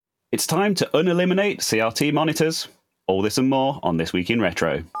It's time to uneliminate CRT monitors. All this and more on This Week in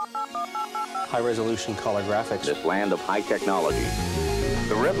Retro. High-resolution color graphics. This land of high technology.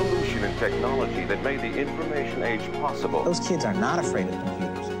 The revolution in technology that made the information age possible. Those kids are not afraid of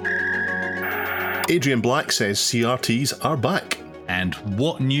computers. Adrian Black says CRTs are back. And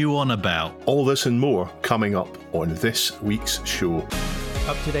what new on about? All this and more coming up on this week's show.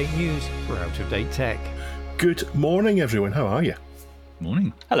 Up-to-date news for out-of-date tech. Good morning, everyone. How are you?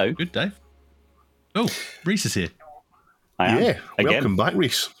 Morning. Hello. Good, Dave. Oh, Reese is here. I am. Yeah, Again. welcome back,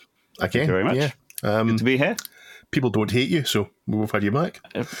 Reese. Again. Thank you very much. Yeah. Good to be here. People don't hate you, so we've had you back.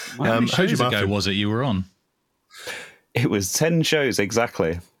 How many shows ago was it you were on? It was 10 shows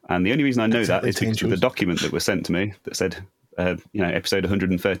exactly. And the only reason I know that is because of the document that was sent to me that said, episode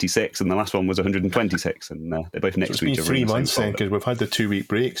 136, and the last one was 126, and they're both next to each other. It's been 3 months then, because we've had the 2-week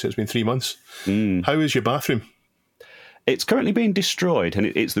break, so it's been 3 months. How is your bathroom? It's currently being destroyed, and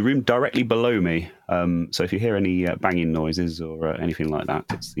it's the room directly below me. So if you hear any banging noises or anything like that,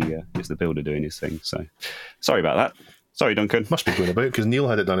 it's the builder doing his thing. So sorry about that. Sorry, Duncan. Must be going about, because Neil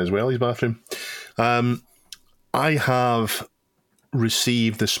had it done as well, his bathroom. I have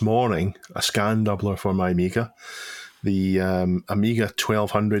received this morning a scan doubler for my Amiga. The Amiga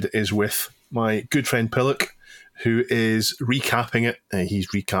 1200 is with my good friend Pillock, who is recapping it. He's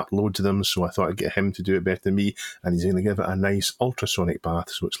recapped loads of them, so I thought I'd get him to do it better than me, and he's going to give it a nice ultrasonic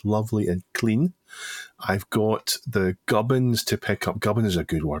bath, so it's lovely and clean. I've got the gubbins to pick up. Gubbin is a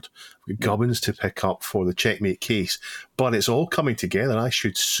good word. I've got gubbins to pick up for the Checkmate case, but it's all coming together. I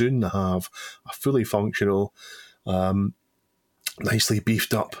should soon have a fully functional, nicely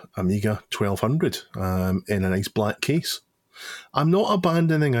beefed up Amiga 1200 in a nice black case. I'm not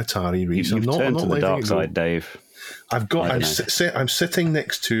abandoning Atari, Reese. You've turned to the dark side, Dave. I'm sitting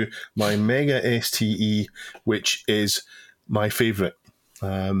next to my Mega STE, which is my favourite. So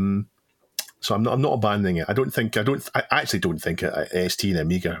I'm not abandoning it. I actually don't think ST and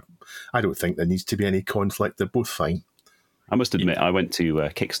Amiga. I don't think there needs to be any conflict. They're both fine. I must admit, I went to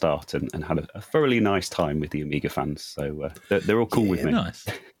Kickstart and had a thoroughly nice time with the Amiga fans. So they're all cool with me. Nice.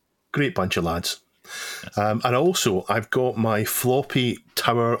 Great bunch of lads. And also, I've got my floppy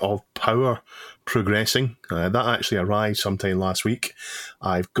Tower of Power progressing. That actually arrived sometime last week.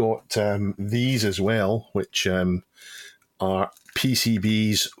 I've got these as well, which are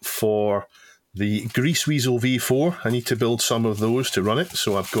PCBs for the Grease Weasel V4. I need to build some of those to run it,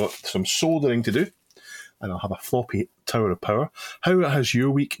 so I've got some soldering to do, and I'll have a floppy Tower of Power. How has your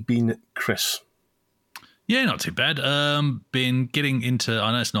week been, Chris? Yeah, not too bad. Been getting into,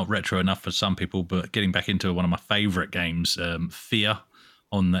 I know it's not retro enough for some people, but getting back into one of my favourite games, Fear,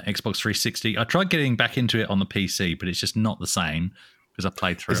 on the Xbox 360. I tried getting back into it on the PC, but it's just not the same because I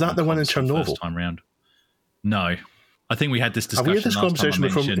played through. Is that the one in Chernobyl? First time round. No. I think we had this discussion last time I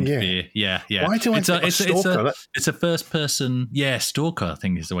mentioned Fear. Yeah. Why do I think Stalker? It's a first-person, Stalker, I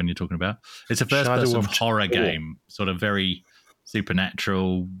think is the one you're talking about. It's a first-person horror game, sort of very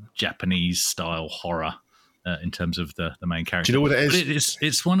supernatural, Japanese-style horror. In terms of the main character. Do you know what it is?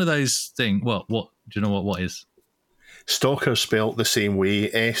 It's one of those things. What? Do you know what is? Stalker spelt the same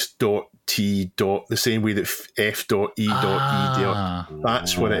way, S.T. the same way that F.E.E.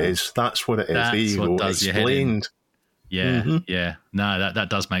 That's what it is. That's what it is. That's there you what go. Does Explained. Yeah. No,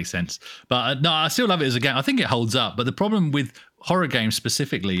 that does make sense. But no, I still love it as a game. I think it holds up. But the problem with horror games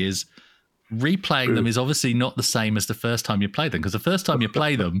specifically is replaying them is obviously not the same as the first time you play them, because the first time you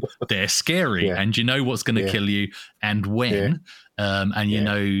play them, they're scary and you know what's going to kill you and when, and you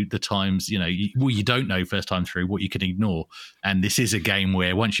know the times, you don't know first time through what you can ignore. And this is a game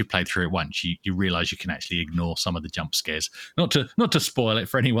where once you've played through it once, you realise you can actually ignore some of the jump scares. Not to spoil it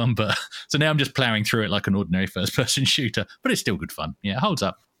for anyone, but so now I'm just ploughing through it like an ordinary first person shooter, but it's still good fun. Yeah, it holds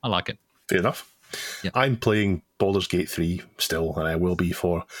up. I like it. Fair enough. Yep. I'm playing Baldur's Gate 3 still, and I will be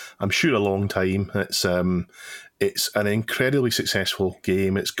for, I'm sure, a long time. It's an incredibly successful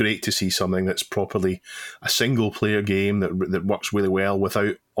game. It's great to see something that's properly a single-player game that works really well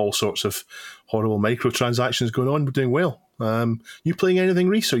without all sorts of horrible microtransactions going on. We're doing well. You playing anything,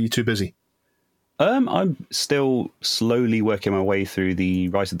 Reese, or are you too busy? I'm still slowly working my way through the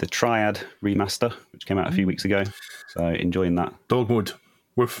Rise of the Triad remaster, which came out a few weeks ago. So enjoying that. Dog mode.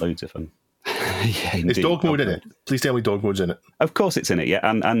 Woof. Loads of fun. Yeah, indeed. It's dog mode in it. Please tell me dog mode's in it. Of course it's in it, yeah.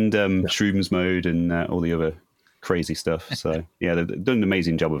 And Shrooms mode and all the other crazy stuff. So, yeah, they've done an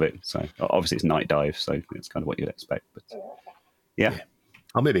amazing job of it. So, obviously it's Night Dive, so it's kind of what you'd expect. But, yeah.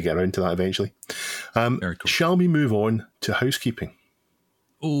 I'll maybe get around to that eventually. Very cool. Shall we move on to housekeeping?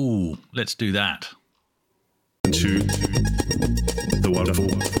 Ooh, let's do that. To the wonderful.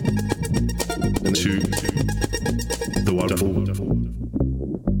 To the wonderful.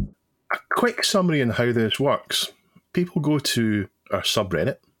 a quick summary on how this works. People go to our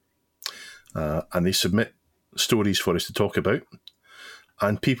subreddit and they submit stories for us to talk about.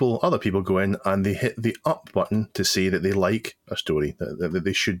 And other people go in and they hit the up button to say that they like a story, that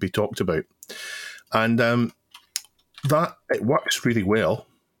they should be talked about. And that it works really well,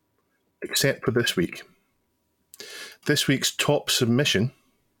 except for this week. This week's top submission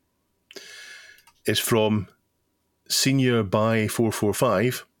is from Senior Buy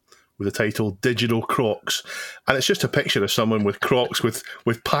 445 with the title Digital Crocs. And it's just a picture of someone with Crocs with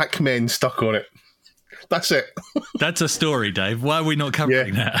Pac-Men stuck on it. That's it. That's a story, Dave. Why are we not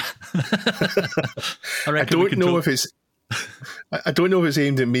covering that? I don't know if it's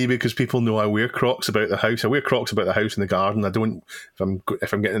aimed at me because people know I wear Crocs about the house. I wear Crocs about the house and the garden. I don't.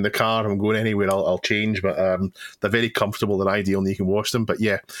 If I'm getting in the car, if I'm going anywhere, I'll change. But they're very comfortable. They're ideal, and you can wash them. But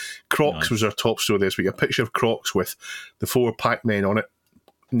yeah, Crocs was our top story this week. A picture of Crocs with the 4 Pac-Men on it.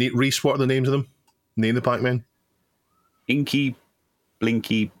 Reese, what are the names of them? Name the Pac-Men. Inky,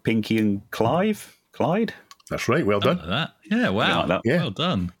 Blinky, Pinky, and Clyde? That's right. Well done. Like that. Yeah, wow. Like that. Yeah. Well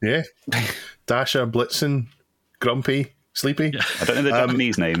done. Yeah. Dasher, Blitzen, Grumpy, Sleepy. Yeah. I don't know the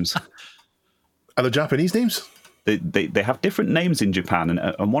Japanese names. Are the Japanese names? They have different names in Japan,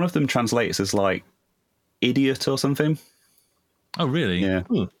 and one of them translates as like idiot or something. Oh, really? Yeah.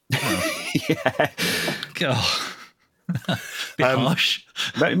 Yeah. God. Bit harsh.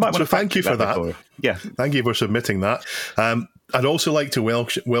 So thank you for that. Before. Yeah. Thank you for submitting that. I'd also like to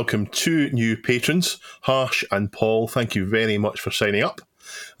welcome 2 new patrons, Harsh and Paul. Thank you very much for signing up.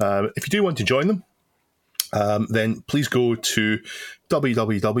 If you do want to join them, then please go to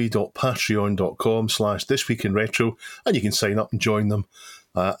www.patreon.com/thisweekinretro and you can sign up and join them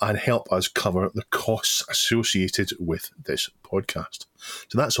and help us cover the costs associated with this podcast.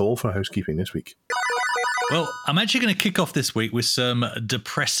 So that's all for housekeeping this week. Well, I'm actually going to kick off this week with some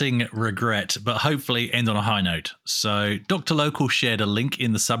depressing regret, but hopefully end on a high note. So Dr. Local shared a link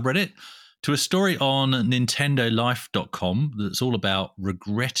in the subreddit to a story on nintendolife.com that's all about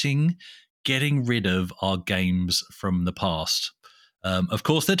regretting getting rid of our games from the past. Of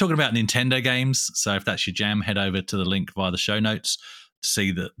course, they're talking about Nintendo games, so if that's your jam, head over to the link via the show notes to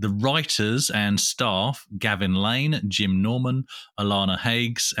see that the writers and staff, Gavin Lane, Jim Norman, Alana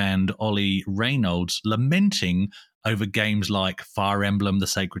Hagues, and Ollie Reynolds, lamenting over games like Fire Emblem The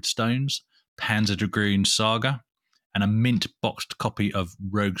Sacred Stones, Panzer Dragoon Saga, and a mint boxed copy of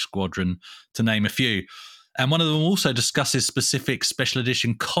Rogue Squadron, to name a few. And one of them also discusses specific special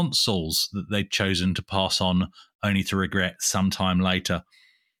edition consoles that they'd chosen to pass on only to regret sometime later.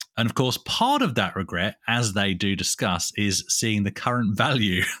 And of course, part of that regret, as they do discuss, is seeing the current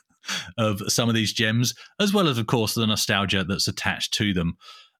value of some of these gems, as well as, of course, the nostalgia that's attached to them.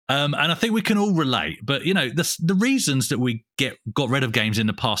 And I think we can all relate. But, you know, the reasons that we got rid of games in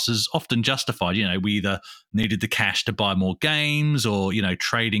the past is often justified. You know, we either needed the cash to buy more games or, you know,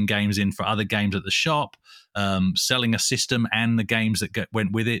 trading games in for other games at the shop, selling a system and the games that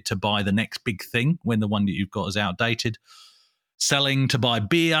went with it to buy the next big thing when the one that you've got is outdated. Selling to buy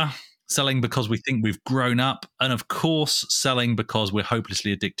beer, selling because we think we've grown up, and of course, selling because we're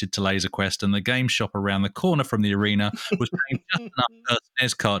hopelessly addicted to Laser Quest, and the game shop around the corner from the arena was paying just enough per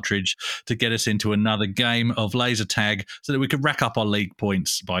SNES cartridge to get us into another game of laser tag so that we could rack up our league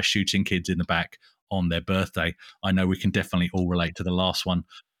points by shooting kids in the back on their birthday. I know we can definitely all relate to the last one.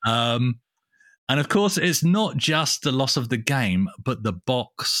 And of course, it's not just the loss of the game, but the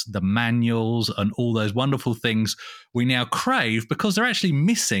box, the manuals, and all those wonderful things we now crave because they're actually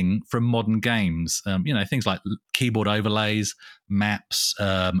missing from modern games. You know, things like keyboard overlays, maps,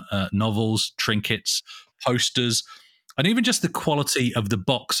 novels, trinkets, posters, and even just the quality of the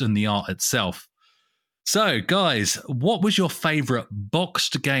box and the art itself. So, guys, what was your favourite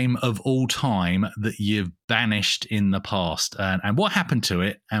boxed game of all time that you've banished in the past? And what happened to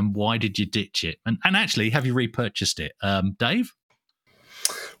it? And why did you ditch it? And actually, have you repurchased it? Dave?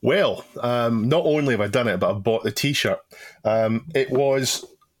 Well, not only have I done it, but I've bought the T-shirt. It was,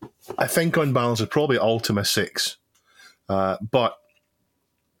 I think on balance, it's probably Ultima 6. But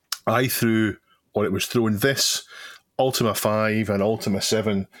I threw, or it was thrown, this Ultima 5 and Ultima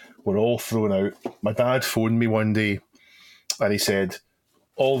 7 were all thrown out. My dad phoned me one day and he said,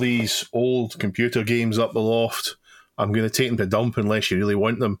 all these old computer games up the loft, I'm going to take them to dump unless you really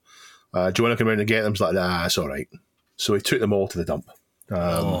want them. Do you want to come around and get them? I was like, nah, it's all right. So he took them all to the dump.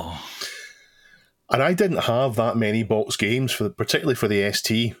 And I didn't have that many box games, particularly for the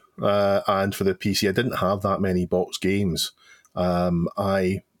ST and for the PC. I didn't have that many box games.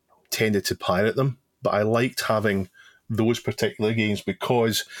 I tended to pirate them, but I liked having those particular games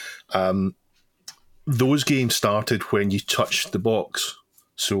because those games started when you touched the box.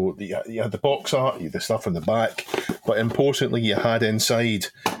 So you had the box art, you had the stuff in the back, but importantly, you had inside,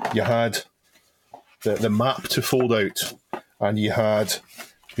 you had the map to fold out, and you had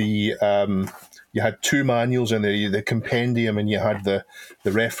the you had 2 manuals in there, the compendium, and you had the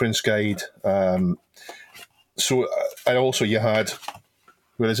reference guide. So and also you had,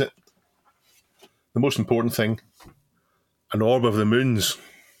 where is it? The most important thing, an orb of the moons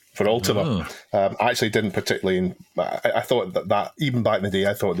for Ultima. I actually didn't particularly. I thought that even back in the day,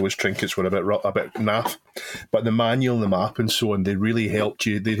 I thought those trinkets were a bit naff. But the manual and the map and so on, they really helped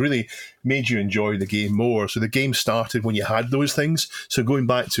you. They really made you enjoy the game more. So the game started when you had those things. So going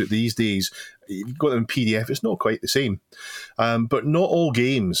back to it these days, you've got them in PDF. It's not quite the same. But not all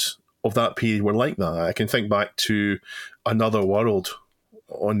games of that period were like that. I can think back to Another World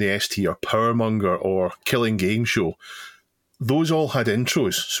on the ST, or Powermonger, or Killing Game Show. Those all had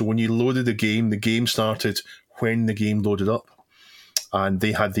intros. So when you loaded the game started when the game loaded up. And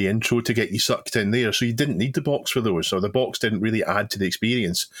they had the intro to get you sucked in there. So you didn't need the box for those. Or the box didn't really add to the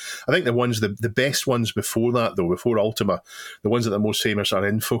experience. I think the best ones before that, though, before Ultima, the ones that are most famous are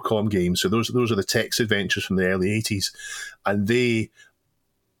Infocom games. So those are the text adventures from the early 80s. And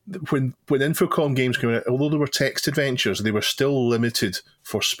when Infocom games came out, although they were text adventures, they were still limited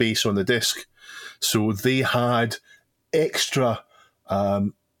for space on the disc. So they had extra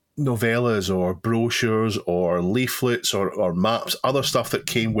novellas or brochures or leaflets or maps, other stuff that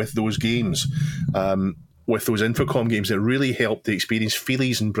came with those games, with those Infocom games, that really helped the experience.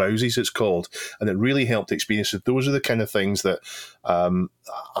 Feelies and Browsies, it's called, and it really helped the experience. So those are the kind of things that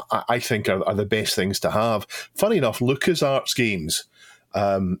I think are the best things to have. Funny enough, LucasArts games,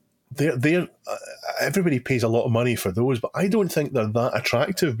 they're everybody pays a lot of money for those, but I don't think they're that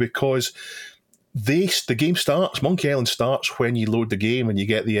attractive, because the game starts. Monkey Island starts when you load the game and you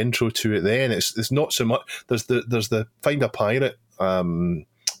get the intro to it. Then it's not so much. There's the Find a Pirate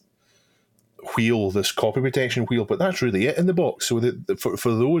wheel, this copy protection wheel, but that's really it in the box. So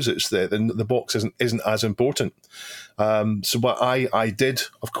for those, it's the box isn't as important. But I did,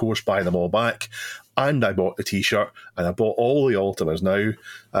 of course, buy them all back. And I bought the T-shirt, and I bought all the Ultimas now,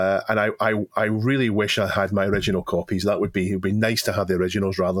 and I really wish I had my original copies. It would be nice to have the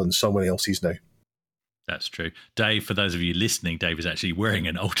originals rather than someone else's now. That's true. Dave, for those of you listening, Dave is actually wearing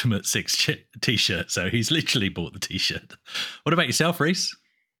an Ultimate 6 T-shirt, so he's literally bought the T-shirt. What about yourself, Reese?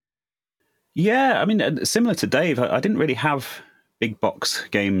 Yeah, I mean, similar to Dave, I didn't really have big box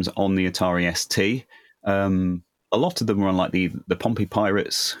games on the Atari ST. A lot of them were on like the Pompey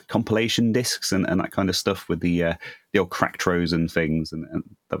Pirates compilation discs and that kind of stuff with the old Cracktros and things, and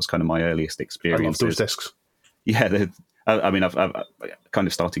that was kind of my earliest experience. I love those discs. Yeah, I've kind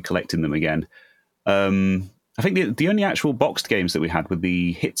of started collecting them again. I think the only actual boxed games that we had were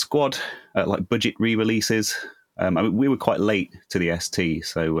the Hit Squad, like budget re-releases. I mean, we were quite late to the ST,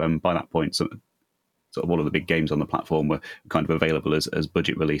 so by that point, sort of all of the big games on the platform were kind of available as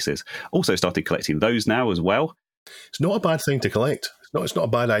budget releases. Also started collecting those now as well. It's not a bad thing to collect. It's not a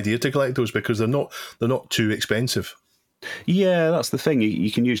bad idea to collect those, because they're not too expensive. Yeah, that's the thing.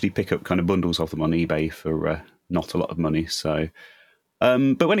 You can usually pick up kind of bundles of them on eBay for not a lot of money. So,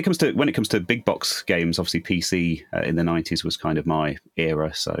 but when it comes to big box games, obviously PC in the 90s was kind of my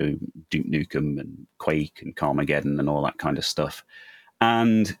era. So Duke Nukem and Quake and Carmageddon and all that kind of stuff.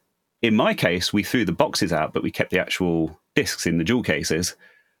 And in my case, we threw the boxes out, but we kept the actual discs in the jewel cases.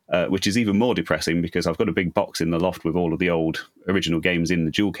 Which is even more depressing, because I've got a big box in the loft with all of the old original games in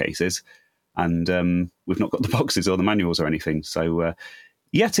the jewel cases, and we've not got the boxes or the manuals or anything. So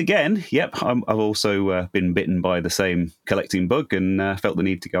yet again, I've also been bitten by the same collecting bug, and felt the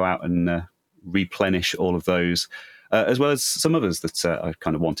need to go out and replenish all of those, as well as some others that I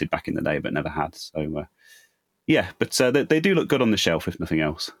kind of wanted back in the day but never had. So but they do look good on the shelf, if nothing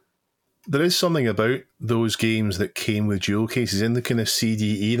else. There is something about those games that came with jewel cases in the kind of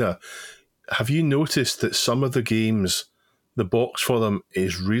CD era. Have you noticed that some of the games, the box for them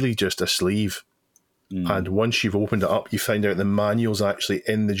is really just a sleeve? And once you've opened it up, you find out the manual's actually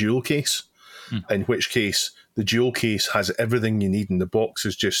in the jewel case, in which case the jewel case has everything you need, and the box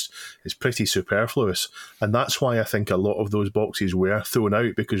is pretty superfluous. And that's why I think a lot of those boxes were thrown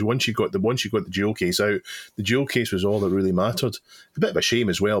out, because once you got the jewel case out, the jewel case was all that really mattered. It's a bit of a shame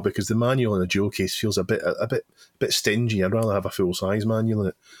as well, because the manual in a jewel case feels a bit stingy. I'd rather have a full size manual in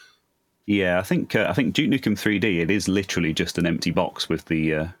it. Yeah, I think Duke Nukem 3D, it is literally just an empty box with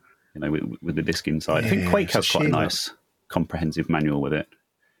the with the disc inside. I think Quake has quite a nice comprehensive manual with it.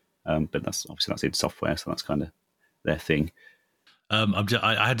 But that's id Software, so that's kind of their thing.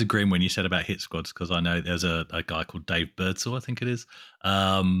 I had to grin when you said about hit squads because I know there's a guy called Dave Birdsall, I think it is.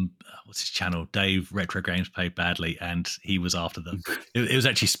 What's his channel? Dave Retro Games Played Badly, and he was after them. It was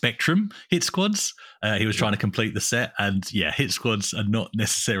actually Spectrum hit squads. He was trying to complete the set, and yeah, hit squads are not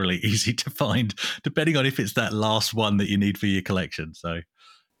necessarily easy to find, depending on if it's that last one that you need for your collection. So.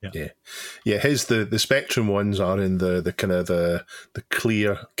 Yeah. The Spectrum ones are in the kind of the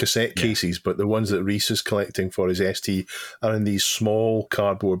clear cassette cases, but the ones that Reese is collecting for his ST are in these small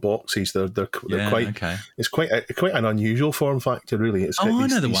cardboard boxes. They're quite okay. It's quite an unusual form factor, really. It's I know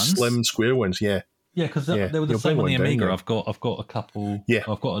the these ones. slim square ones. Yeah, because they were the same on the Amiga. Down, I've got a couple. Yeah,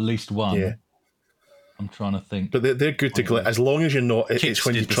 I've got at least one. Yeah. I'm trying to think. But they're good to collect as long as you're not. It's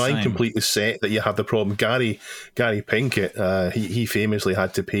when you try and complete the set that you have the problem. Gary Pinkett, he famously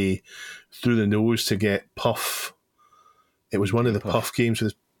had to pay through the nose to get Puff. It was one of the Puff games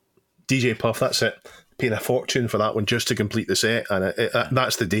with DJ Puff. That's it. Paying a fortune for that one just to complete the set, and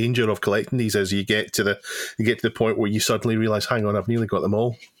that's the danger of collecting these. As you get to the point where you suddenly realise, hang on, I've nearly got them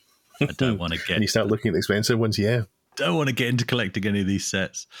all. I don't want to get. And you start looking at the expensive ones. Yeah. Don't want to get into collecting any of these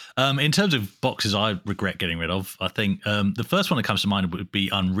sets. In terms of boxes I regret getting rid of, I think the first one that comes to mind would be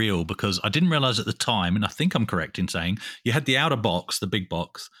Unreal, because I didn't realise at the time, and I think I'm correct in saying, you had the outer box, the big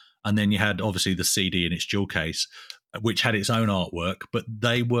box, and then you had obviously the CD in its jewel case, which had its own artwork, but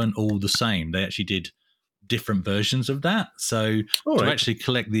they weren't all the same. They actually did different versions of that. So to actually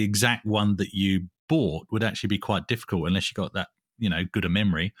collect the exact one that you bought would actually be quite difficult unless you got that, good a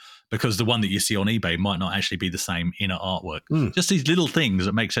memory, because the one that you see on eBay might not actually be the same inner artwork. Just these little things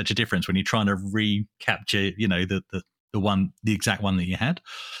that make such a difference when you're trying to recapture, the exact one that you had.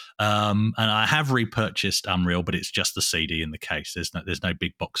 And I have repurchased Unreal, but it's just the CD in the case. There's no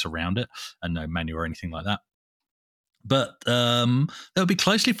big box around it and no manual or anything like that. But they'll be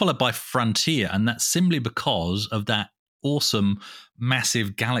closely followed by Frontier, and that's simply because of that awesome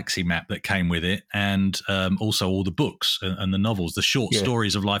massive galaxy map that came with it, and also all the books and the novels, the short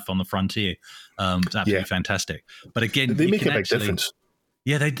stories of life on the frontier. It's absolutely fantastic. But again, they make a big difference.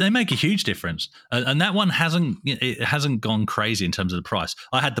 Yeah, they make a huge difference, and that one hasn't gone crazy in terms of the price.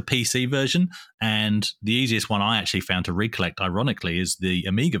 I had the PC version, and the easiest one I actually found to recollect, ironically, is the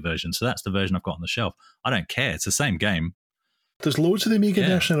Amiga version. So that's the version I've got on the shelf. I don't care; it's the same game. There's loads of the Amiga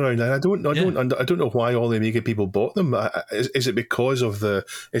version around, and I don't know why all the Amiga people bought them. Is it because of the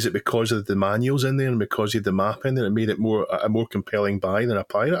manuals in there and because of the map in there? It made it a more compelling buy than a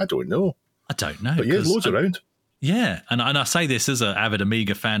pirate. I don't know. But yeah, there's loads around. Yeah, and I say this as an avid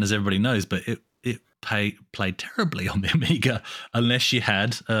Amiga fan, as everybody knows, but it played terribly on the Amiga unless you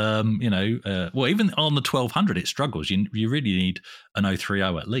had, even on the 1200 it struggles. You really need an 030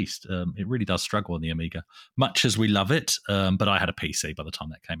 at least. It really does struggle on the Amiga, much as we love it. But I had a PC by the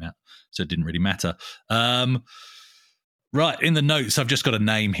time that came out, so it didn't really matter. Right, in the notes, I've just got a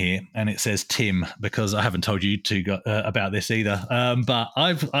name here, and it says Tim, because I haven't told you two about this either. But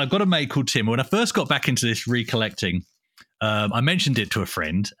I've got a mate called Tim. When I first got back into this recollecting, I mentioned it to a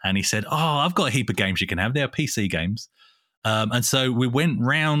friend, and he said, I've got a heap of games you can have. They're PC games. And so we went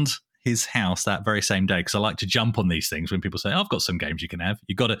round his house that very same day, because I like to jump on these things when people say, I've got some games you can have.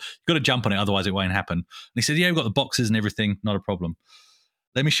 You've got to jump on it, otherwise it won't happen. And he said, we've got the boxes and everything, not a problem.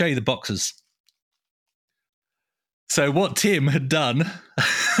 Let me show you the boxes. So what Tim had done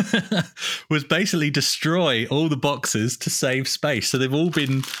was basically destroy all the boxes to save space. So they've all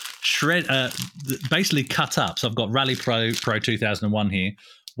been basically cut up. So I've got Rally Pro 2001 here.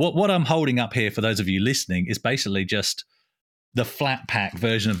 What I'm holding up here for those of you listening is basically just the flat pack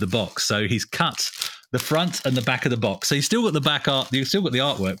version of the box. So he's cut the front and the back of the box. So you've still got the back art, you've still got the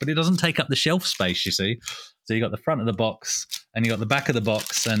artwork, but it doesn't take up the shelf space, you see. So you got the front of the box and you got the back of the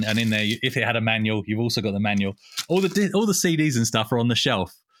box, and in there, if it had a manual, you've also got the manual. All the CDs and stuff are on the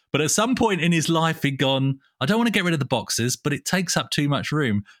shelf. But at some point in his life, he'd gone, I don't want to get rid of the boxes, but it takes up too much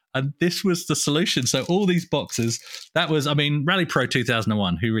room. And this was the solution. So all these boxes, Rally Pro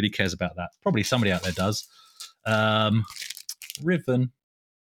 2001, who really cares about that? Probably somebody out there does. Riven.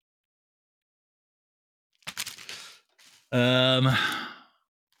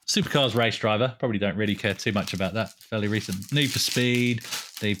 Supercars Race Driver. Probably don't really care too much about that. Fairly recent. Need for Speed.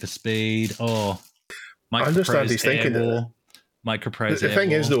 Oh, I understand he's thinking that. Microprose. The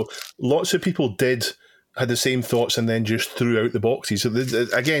thing is, though, lots of people had the same thoughts and then just threw out the boxes. So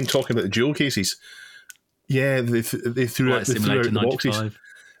again, talking about the jewel cases, they threw out the boxes.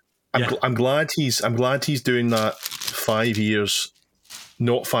 I'm glad he's doing that 5 years.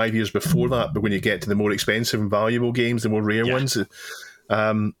 Not 5 years before that, but when you get to the more expensive and valuable games, the more rare ones.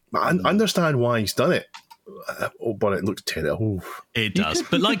 I understand why he's done it. but it looks terrible. It does.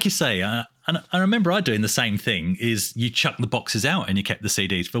 But like you say, and I remember I doing the same thing, is you chuck the boxes out and you kept the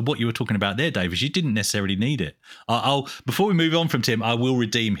CDs. For what you were talking about there, Dave, is you didn't necessarily need it. I'll before we move on from Tim, I will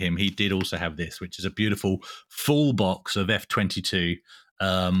redeem him. He did also have this, which is a beautiful full box of F-22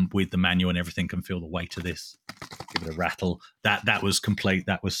 with the manual and everything. Can feel the weight of this. Give it a rattle. That was complete.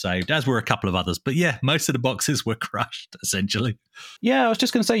 That was saved, as were a couple of others. But yeah, most of the boxes were crushed, essentially. Yeah, I was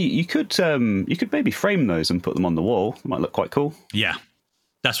just going to say, you could maybe frame those and put them on the wall. It might look quite cool. Yeah.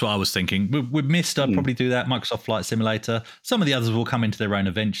 That's what I was thinking. With Myst, I'd probably do that. Microsoft Flight Simulator. Some of the others will come into their own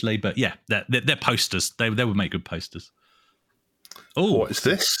eventually, but yeah, they're posters. They would make good posters. Oh, What is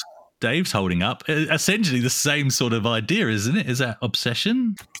this? Dave's holding up essentially the same sort of idea, isn't it? Is that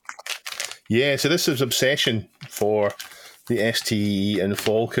Obsession? Yeah, so this is Obsession for the ST and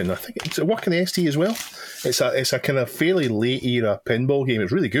Falcon. I think it's working the ST as well. It's a kind of fairly late era pinball game.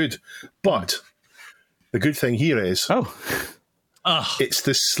 It's really good, but the good thing here is it's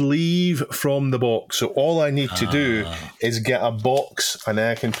the sleeve from the box. So all I need to do is get a box, and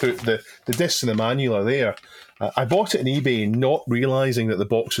then I can put the discs and the manual are there. I bought it on eBay, not realizing that the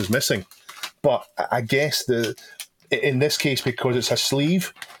box was missing. But I guess in this case, because it's a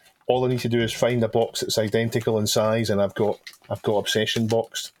sleeve, all I need to do is find a box that's identical in size, and I've got Obsession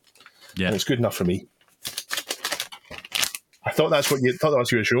boxed. Yeah, and it's good enough for me. I thought that's what you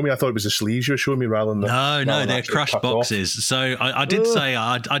were showing me. I thought it was the sleeves you were showing me rather than no, they're crushed boxes. Off. So I did say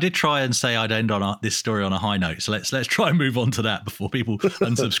I did try and say I'd end on this story on a high note. So let's try and move on to that before people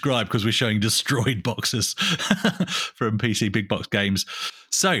unsubscribe, because we're showing destroyed boxes from PC Big Box Games.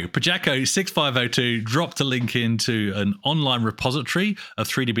 So Projacko6502 dropped a link into an online repository of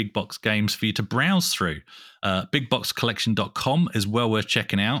 3D Big Box games for you to browse through. BigBoxCollection.com is well worth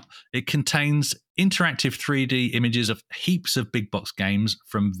checking out. It contains interactive 3D images of heaps of big box games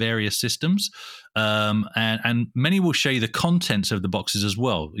from various systems, and many will show you the contents of the boxes as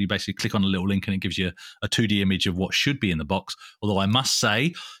well. You basically click on a little link and it gives you a 2D image of what should be in the box. Although I must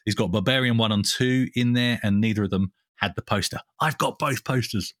say, he's got Barbarian 1 and 2 in there, and neither of them had the poster. I've got both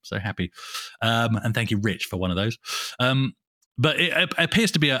posters. So happy. And thank you, Rich, for one of those. But it appears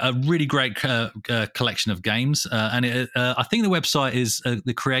to be a really great collection of games. And I think the website is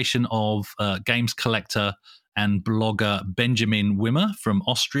the creation of games collector and blogger Benjamin Wimmer from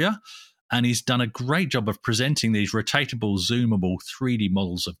Austria. And he's done a great job of presenting these rotatable, zoomable 3D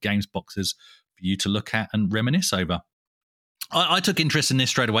models of games boxes for you to look at and reminisce over. I took interest in this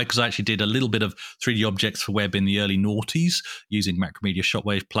straight away because I actually did a little bit of 3D objects for web in the early noughties using Macromedia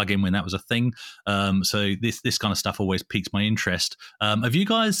Shockwave plugin when that was a thing. So this kind of stuff always piques my interest. Have you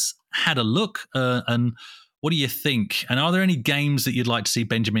guys had a look? And what do you think? And are there any games that you'd like to see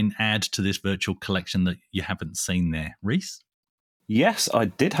Benjamin add to this virtual collection that you haven't seen there? Reese? Yes, I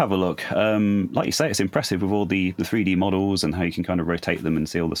did have a look. Like you say, it's impressive with all the 3D models and how you can kind of rotate them and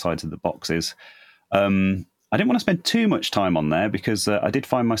see all the sides of the boxes. I didn't want to spend too much time on there because I did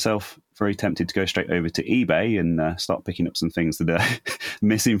find myself very tempted to go straight over to eBay and start picking up some things that are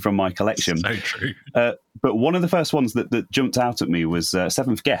missing from my collection. So true. But one of the first ones that jumped out at me was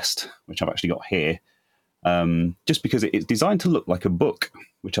Seventh Guest, which I've actually got here, just because it's designed to look like a book,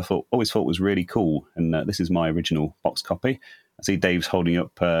 which I always thought was really cool. And this is my original box copy. I see Dave's holding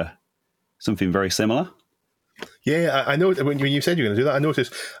up something very similar. Yeah, I know. When you said you were going to do that, I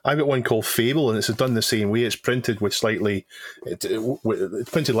noticed I've got one called Fable, and it's done the same way. It's printed with it's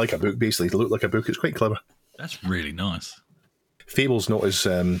printed like a book, basically, to look like a book. It's quite clever. That's really nice. Fable's not as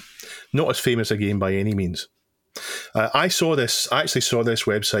famous a game by any means. I actually saw this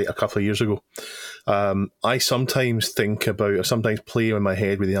website a couple of years ago. I sometimes play in my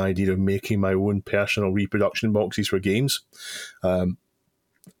head with the idea of making my own personal reproduction boxes for games.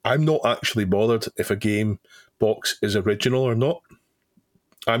 I'm not actually bothered if a game box is original or not.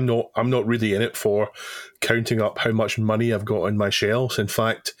 I'm not really in it for counting up how much money I've got on my shelves. In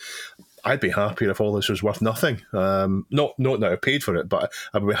fact, I'd be happier if all this was worth nothing. Not that I paid for it, but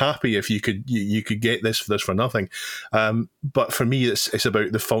I'd be happy if you could get this for nothing. But for me, it's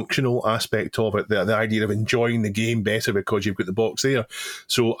about the functional aspect of it, the idea of enjoying the game better because you've got the box there.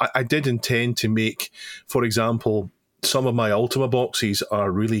 So I did intend to make, for example, some of my Ultima boxes are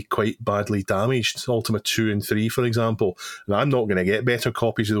really quite badly damaged, Ultima 2 and 3, for example. And I'm not going to get better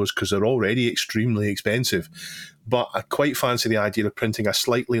copies of those because they're already extremely expensive. But I quite fancy the idea of printing a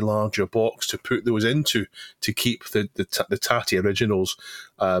slightly larger box to put those into to keep the tatty originals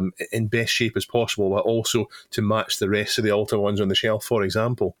in best shape as possible, but also to match the rest of the Ultima ones on the shelf, for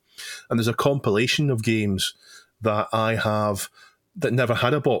example. And there's a compilation of games that I have that never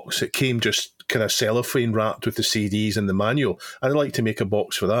had a box. It came just kind of cellophane wrapped with the CDs and the manual. And I'd like to make a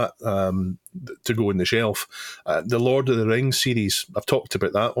box for that to go on the shelf. The Lord of the Rings series, I've talked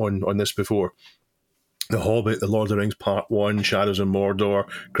about that on this before. The Hobbit, The Lord of the Rings Part 1, Shadows of Mordor,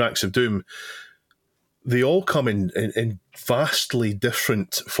 Cracks of Doom. They all come in vastly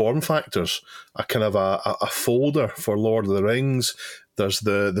different form factors. A kind of a folder for Lord of the Rings. There's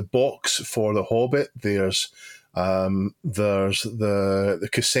the box for The Hobbit. There's the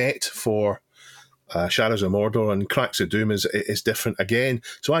cassette for Shadows of Mordor, and Cracks of Doom is different again.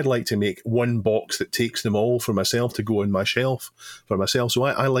 So I'd like to make one box that takes them all for myself to go on my shelf for myself. So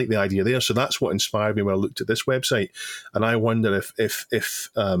I like the idea there. So that's what inspired me when I looked at this website, and I wonder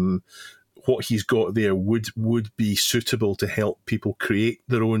if what he's got there would be suitable to help people create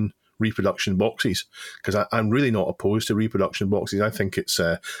their own reproduction boxes, because I'm really not opposed to reproduction boxes. I think it's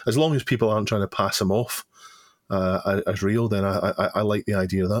as long as people aren't trying to pass them off as real, then I like the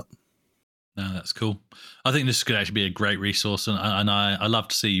idea of that. No, that's cool. I think this could actually be a great resource, and I love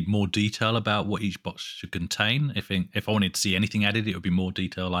to see more detail about what each box should contain. If I wanted to see anything added, it would be more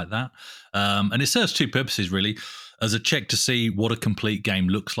detail like that. And it serves two purposes, really. As a check to see what a complete game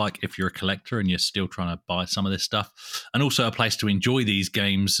looks like if you're a collector and you're still trying to buy some of this stuff, and also a place to enjoy these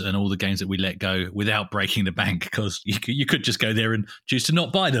games and all the games that we let go without breaking the bank, because you could just go there and choose to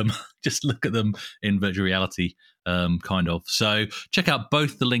not buy them. Just look at them in virtual reality, kind of. So check out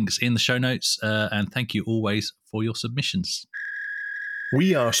both the links in the show notes, and thank you always for your submissions.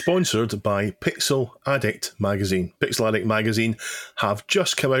 We are sponsored by Pixel Addict magazine. Pixel Addict magazine have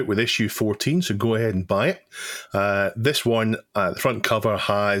just come out with issue 14, so go ahead and buy it. This one, the front cover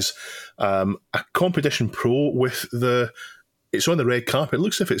has a competition pro with it's on the red carpet. It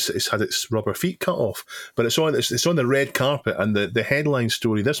looks as if it's had its rubber feet cut off, but it's on the red carpet, and the headline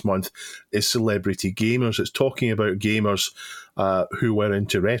story this month is Celebrity Gamers. It's talking about gamers who were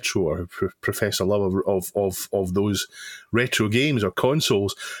into retro or profess a love of those retro games or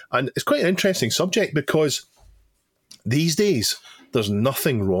consoles. And it's quite an interesting subject, because these days there's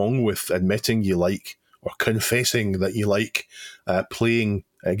nothing wrong with admitting you like or confessing that you like playing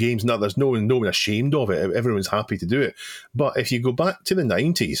games. No, there's no one ashamed of it. Everyone's happy to do it. But if you go back to the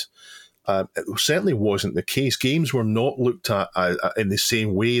 90s, it certainly wasn't the case. Games were not looked at in the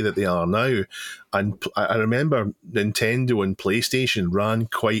same way that they are now. And I remember Nintendo and PlayStation ran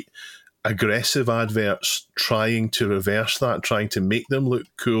quite aggressive adverts trying to reverse that, trying to make them look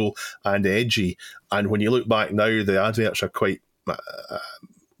cool and edgy. And when you look back now, the adverts are quite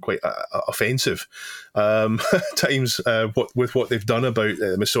offensive times with what they've done about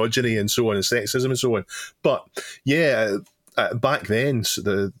misogyny and so on, and sexism and so on. But yeah, back then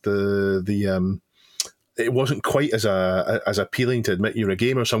it wasn't quite as appealing to admit you're a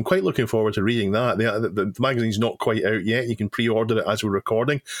gamer. So I'm quite looking forward to reading that. The magazine's not quite out yet. You can pre-order it as we're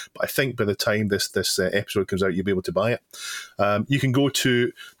recording, but I think by the time this episode comes out, you'll be able to buy it. You can go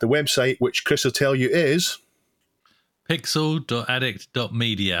to the website, which Chris will tell you is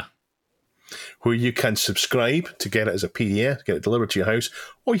pixel.addict.media, where you can subscribe to get it as a PDF, get it delivered to your house,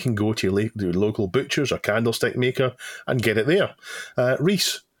 or you can go to your local butchers or candlestick maker and get it there.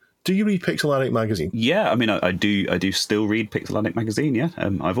 Reese, do you read Pixel Addict magazine? Yeah, I mean, I do still read Pixel Addict magazine, yeah.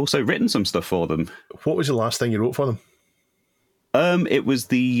 I've also written some stuff for them. What was the last thing you wrote for them? It was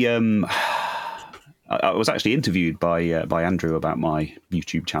the... I was actually interviewed by Andrew about my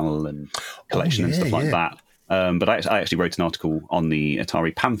YouTube channel and collection and stuff like that. But I actually wrote an article on the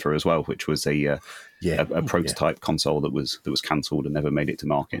Atari Panther as well, which was a prototype console that was cancelled and never made it to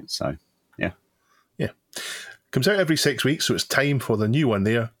market. So, yeah. Comes out every 6 weeks, so it's time for the new one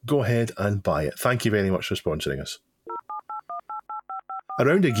there. Go ahead and buy it. Thank you very much for sponsoring us.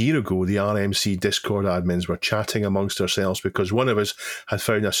 Around a year ago, the RMC Discord admins were chatting amongst ourselves because one of us had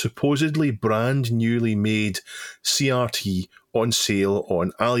found a supposedly brand newly made CRT on sale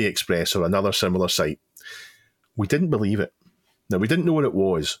on AliExpress or another similar site. We didn't believe it. Now, we didn't know what it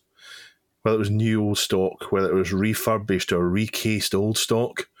was, whether it was new old stock, whether it was refurbished or recased old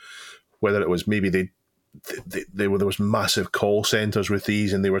stock, whether it was maybe there was massive call centres with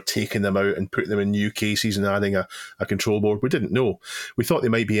these and they were taking them out and putting them in new cases and adding a control board. We didn't know. We thought they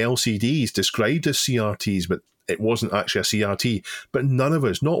might be LCDs described as CRTs, but it wasn't actually a CRT. But none of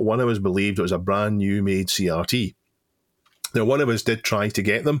us, not one of us, believed it was a brand new made CRT. Now, one of us did try to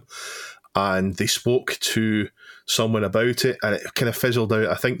get them, and they spoke to someone about it, and it kind of fizzled out.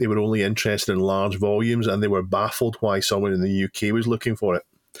 I think they were only interested in large volumes, and they were baffled why someone in the UK was looking for it.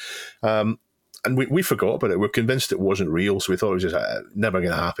 And we forgot about it. We're convinced it wasn't real, so we thought it was just never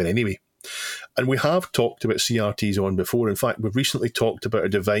going to happen anyway. And we have talked about CRTs on before. In fact, we've recently talked about a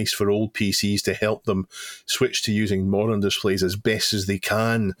device for old PCs to help them switch to using modern displays as best as they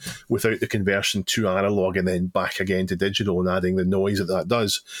can without the conversion to analog and then back again to digital and adding the noise that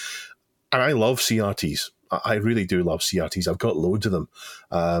does. And I love CRTs. I really do love CRTs. I've got loads of them.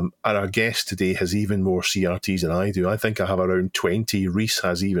 And our guest today has even more CRTs than I do. I think I have around 20. Reese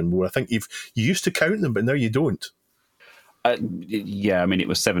has even more. I think you used to count them, but now you don't. Yeah, I mean, it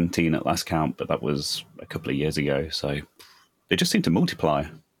was 17 at last count, but that was a couple of years ago. So they just seem to multiply.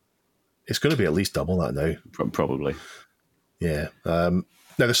 It's going to be at least double that now. Probably. Yeah.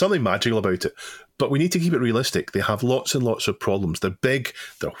 Now, there's something magical about it, but we need to keep it realistic. They have lots and lots of problems. They're big,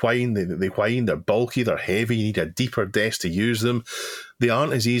 they're whine, they whine, they're bulky, they're heavy. You need a deeper desk to use them. They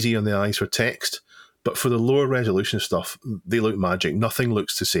aren't as easy on the eyes for text. But for the lower resolution stuff, they look magic. Nothing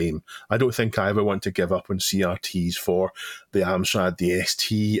looks the same. I don't think I ever want to give up on CRTs for the Amstrad, the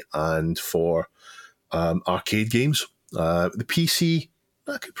ST, and for arcade games. The PC,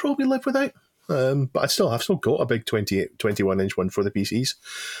 I could probably live without. But I've still got a big 21-inch one for the PCs.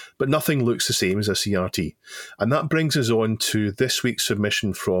 But nothing looks the same as a CRT. And that brings us on to this week's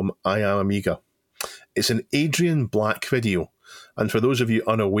submission from I Am Amiga. It's an Adrian Black video. And for those of you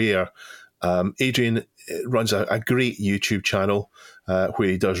unaware, Adrian runs a great YouTube channel where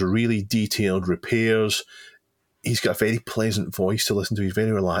he does really detailed repairs. He's got a very pleasant voice to listen to. He's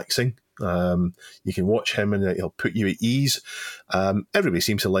very relaxing. You can watch him and he'll put you at ease. Everybody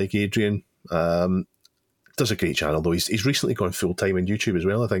seems to like Adrian. Does a great channel, though. He's recently gone full-time on YouTube as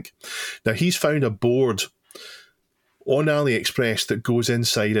well, I think. Now, he's found a board on AliExpress that goes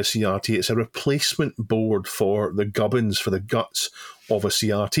inside a CRT. It's a replacement board for the gubbins, for the guts of a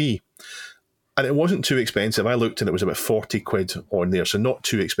CRT. And it wasn't too expensive. I looked and it was about 40 quid on there, so not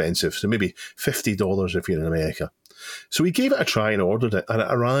too expensive. So maybe $50 if you're in America. So he gave it a try and ordered it, and it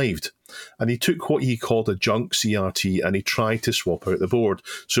arrived. And he took what he called a junk CRT and he tried to swap out the board.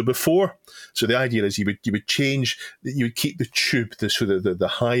 So the idea is you would keep the tube, the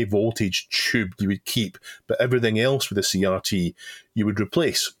high voltage tube you would keep, but everything else with the CRT you would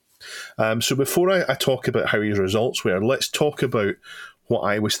replace. So before I talk about how his results were, let's talk about what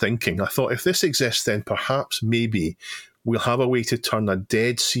I was thinking. I thought if this exists, then perhaps maybe we'll have a way to turn a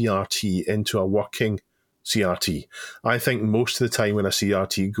dead CRT into a working CRT. I think most of the time when a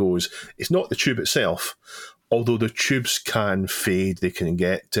CRT goes, it's not the tube itself, although the tubes can fade, they can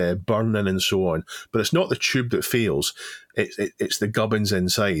get burning and so on, but it's not the tube that fails, it's the gubbins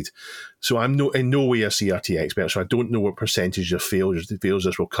inside. So I'm in no way a CRT expert, so I don't know what percentage of failures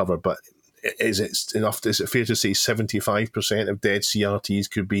this will cover, but is it fair to say 75% of dead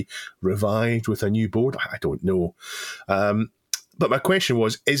CRTs could be revived with a new board? I don't know. But my question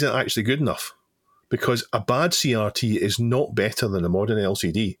was, is it actually good enough? Because a bad CRT is not better than a modern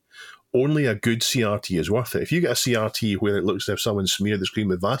LCD. Only a good CRT is worth it. If you get a CRT where it looks as if someone smeared the screen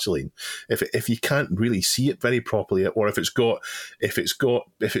with Vaseline, if you can't really see it very properly, or if it's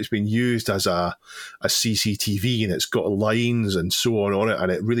been used as a CCTV and it's got lines and so on it,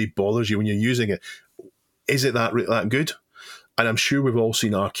 and it really bothers you when you're using it, is it that good? And I'm sure we've all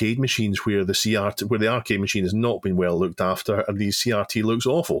seen arcade machines where the arcade machine has not been well looked after, and the CRT looks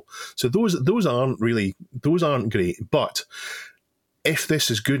awful. So those aren't great. But if this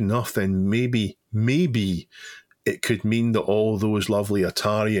is good enough, then maybe it could mean that all those lovely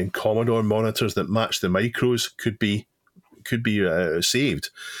Atari and Commodore monitors that match the micros could be saved.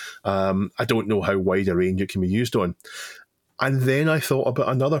 I don't know how wide a range it can be used on. And then I thought about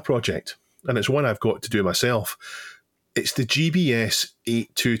another project, and it's one I've got to do myself. It's the GBS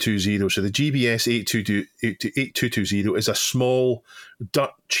 8220. So the GBS 8220 is a small,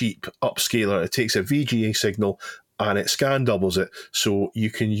 dirt cheap upscaler. It takes a VGA signal and it scan doubles it, so you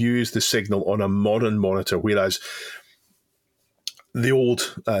can use the signal on a modern monitor, whereas the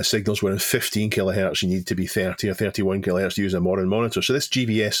old signals were in 15 kilohertz. You need to be 30 or 31 kilohertz to use a modern monitor. So this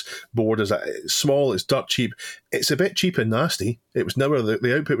GBS board is small, it's dirt cheap. It's a bit cheap and nasty. It was never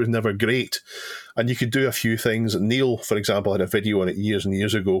the output was never great, and you could do a few things. Neil, for example, had a video on it years and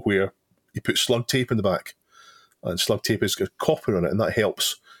years ago where you put slug tape in the back, and slug tape has got copper on it, and that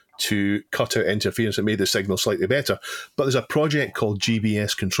helps to cut out interference. It made the signal slightly better. But there's a project called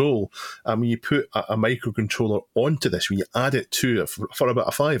GBS Control, and when you put a microcontroller onto this, when you add it to it for about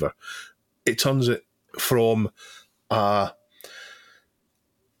a $5, it turns it from a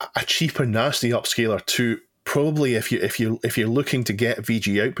cheap and nasty upscaler to probably if you're looking to get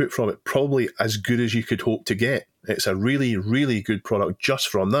VG output from it, probably as good as you could hope to get. It's a really, really good product just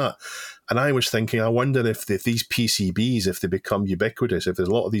from that. And I was thinking, I wonder if these PCBs, if they become ubiquitous, if there's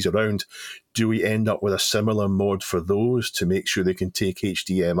a lot of these around, do we end up with a similar mod for those to make sure they can take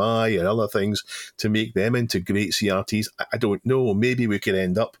HDMI and other things to make them into great CRTs? I don't know. Maybe we could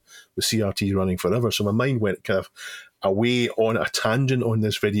end up with CRTs running forever. So my mind went kind of away on a tangent on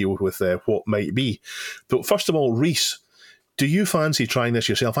this video with what might be. But first of all, Rhys, do you fancy trying this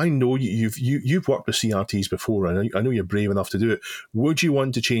yourself? I know you've worked with CRTs before, and I know you're brave enough to do it. Would you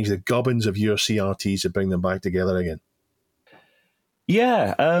want to change the gubbins of your CRTs to bring them back together again?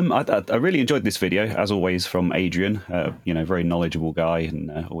 Yeah, I really enjoyed this video, as always, from Adrian. Very knowledgeable guy, and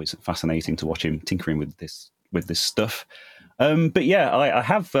always fascinating to watch him tinkering with this stuff. But yeah, I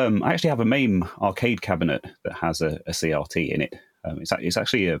actually have a MAME arcade cabinet that has a CRT in it. It's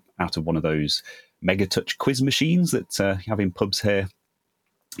actually out of one of those Mega Touch quiz machines that you have in pubs here,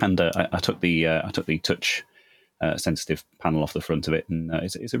 and I took the touch sensitive panel off the front of it, and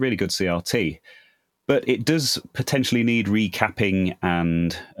it's a really good CRT. But it does potentially need recapping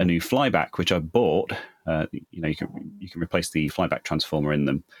and a new flyback, which I bought. You can replace the flyback transformer in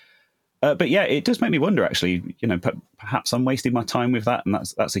them. But yeah, it does make me wonder. Actually, perhaps I'm wasting my time with that, and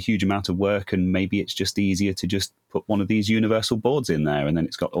that's a huge amount of work. And maybe it's just easier to just put one of these universal boards in there, and then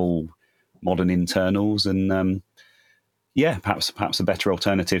it's got all modern internals. And perhaps a better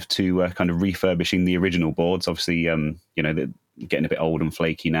alternative to kind of refurbishing the original boards. Obviously, they're getting a bit old and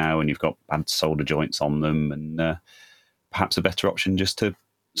flaky now, and you've got bad solder joints on them, and perhaps a better option just to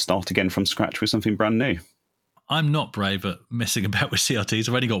start again from scratch with something brand new. I'm not brave at messing about with CRTs.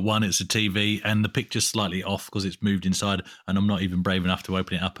 I've only got one. It's a TV, and the picture's slightly off because it's moved inside, and I'm not even brave enough to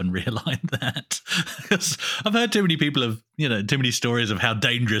open it up and realign that. Because I've heard too many people too many stories of how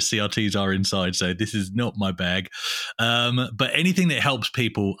dangerous CRTs are inside, so this is not my bag. But anything that helps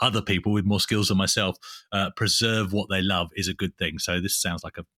other people with more skills than myself, preserve what they love is a good thing. So this sounds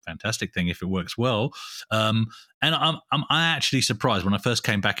like a fantastic thing if it works well. And I'm actually surprised when I first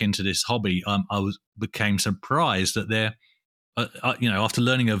came back into this hobby. Became surprised that there, after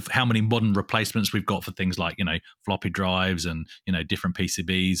learning of how many modern replacements we've got for things like floppy drives and different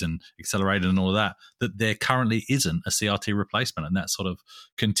PCBs and accelerators and all of that there currently isn't a CRT replacement, and that sort of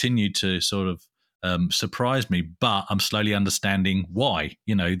continued to sort of surprise me. But I'm slowly understanding why.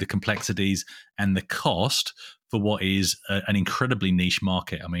 The complexities and the cost for what is an incredibly niche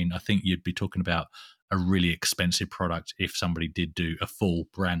market. I mean, I think you'd be talking about a really expensive product if somebody did do a full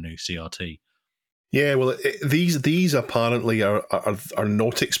brand new CRT. Yeah, well, these apparently are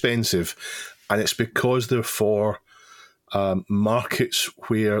not expensive, and it's because they're for markets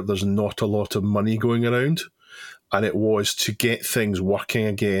where there's not a lot of money going around, and it was to get things working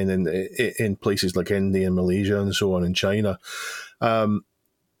again in places like India and Malaysia and so on, in China. I'm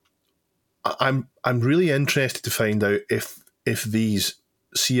really interested to find out if these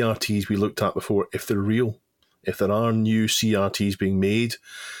CRTs we looked at before, if they're real, if there are new CRTs being made,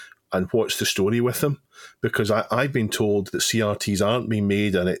 and what's the story with them. Because I've been told that CRTs aren't being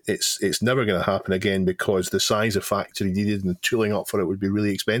made, and it's never going to happen again because the size of factory needed and the tooling up for it would be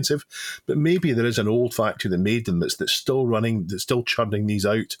really expensive. But maybe there is an old factory that made them that's still running, that's still churning these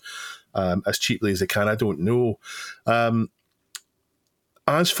out as cheaply as they can. I don't know.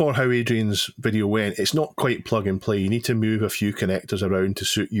 As for how Adrian's video went, it's not quite plug and play. You need to move a few connectors around to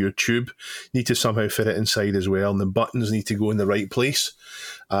suit your tube. You need to somehow fit it inside as well, and the buttons need to go in the right place.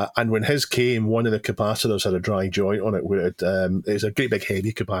 And when his came, one of the capacitors had a dry joint on it where it's a great big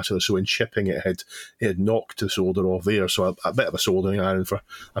heavy capacitor, so in shipping it had knocked the solder off there. So a bit of a soldering iron for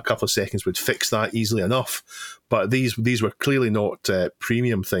a couple of seconds would fix that easily enough. But these were clearly not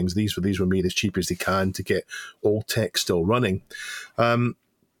premium things. These were made as cheap as they can to get old tech still running.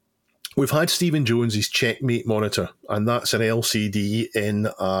 We've had Stephen Jones's Checkmate monitor, and that's an LCD in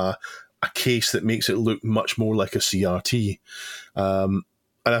a case that makes it look much more like a CRT.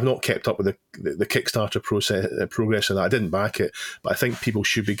 And I've not kept up with the Kickstarter progress of that. I didn't back it, but I think people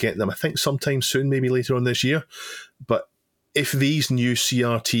should be getting them. I think sometime soon, maybe later on this year. But if these new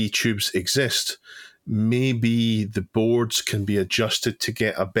CRT tubes exist, maybe the boards can be adjusted to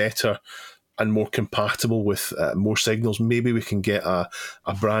get a better and more compatible with more signals. Maybe we can get a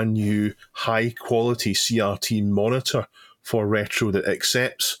brand new high quality CRT monitor for retro that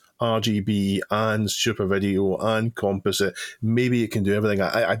accepts RGB and Super Video and composite. Maybe it can do everything.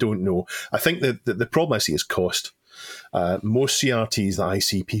 I don't know. I think that the problem I see is cost. Most CRTs that I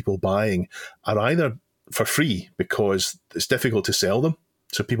see people buying are either for free because it's difficult to sell them,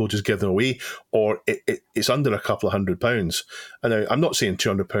 so people just give them away, or it's under a couple of £100. And now, I'm not saying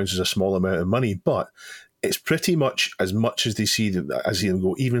 £200 is a small amount of money, but it's pretty much as they see as you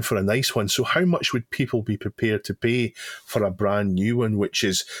go, even for a nice one. So how much would people be prepared to pay for a brand new one, which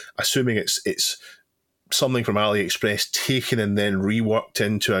is assuming it's something from AliExpress taken and then reworked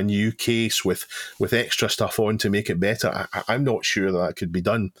into a new case with extra stuff on to make it better? I'm not sure that could be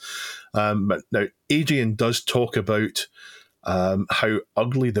done. But now Adrian does talk about how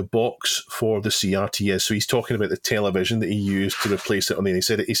ugly the box for the CRT is. So he's talking about the television that he used to replace it. I mean, he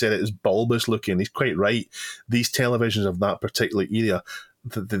said it is bulbous looking. He's quite right. These televisions of that particular era,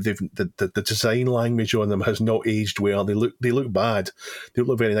 the design language on them has not aged well. They look bad. They don't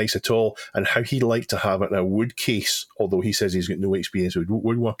look very nice at all. And how he'd like to have it in a wood case, although he says he's got no experience with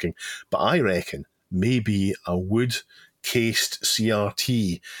woodworking. But I reckon maybe a wood cased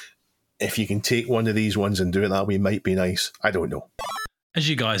CRT, if you can take one of these ones and do it that way, might be nice. I don't know. As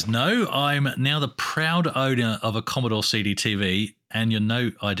you guys know, I'm now the proud owner of a Commodore CDTV, and you'll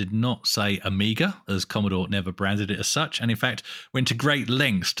note I did not say Amiga, as Commodore never branded it as such, and in fact went to great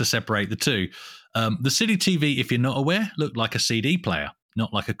lengths to separate the two. The CDTV, if you're not aware, looked like a CD player,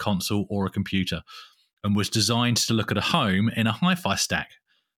 not like a console or a computer, and was designed to look at a home in a hi-fi stack,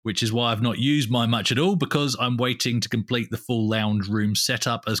 which is why I've not used mine much at all, because I'm waiting to complete the full lounge room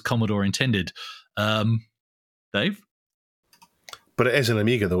setup as Commodore intended. Dave? But it is an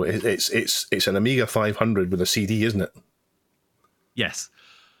Amiga, though. It's an Amiga 500 with a CD, isn't it? Yes.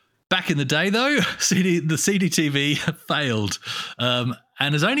 Back in the day, though, the CDTV failed and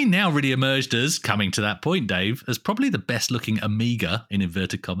has only now really emerged as, coming to that point, Dave, as probably the best-looking Amiga, in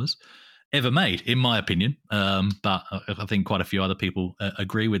inverted commas, ever made, in my opinion. But I think quite a few other people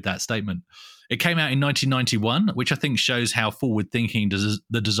agree with that statement. It came out in 1991, which I think shows how forward-thinking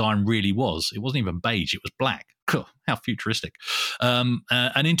the design really was. It wasn't even beige, it was black. Cool, how futuristic. And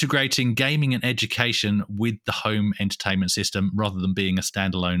integrating gaming and education with the home entertainment system rather than being a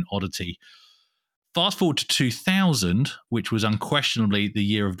standalone oddity. Fast forward to 2000, which was unquestionably the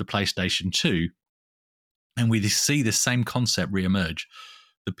year of the PlayStation 2, and we see this same concept re-emerge.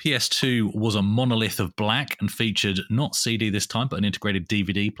 The PS2 was a monolith of black and featured not CD this time, but an integrated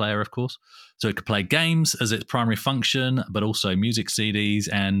DVD player, of course. So it could play games as its primary function, but also music CDs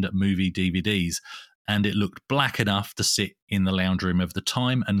and movie DVDs. And it looked black enough to sit in the lounge room of the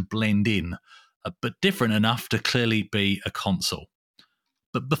time and blend in, but different enough to clearly be a console.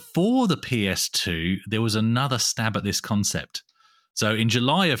 But before the PS2, there was another stab at this concept. So in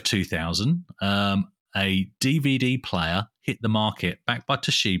July of 2000, a DVD player hit the market, backed by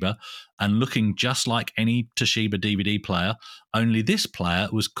Toshiba, and looking just like any Toshiba DVD player, only this player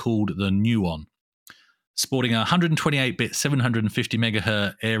was called the Nuon. Sporting a 128-bit 750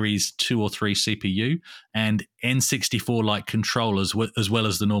 MHz Aries 2 or 3 CPU and N64-like controllers, as well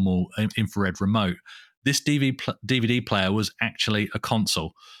as the normal infrared remote, this DVD player was actually a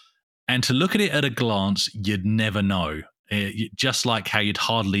console. And to look at it at a glance, you'd never know. Just like how you'd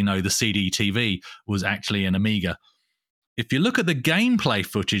hardly know the CDTV was actually an Amiga. If you look at the gameplay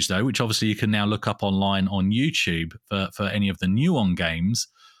footage, though, which obviously you can now look up online on YouTube for any of the Nuon games,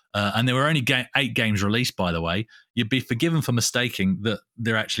 and there were only 8 games released, by the way, you'd be forgiven for mistaking that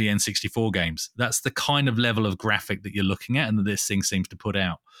they're actually N64 games. That's the kind of level of graphic that you're looking at and that this thing seems to put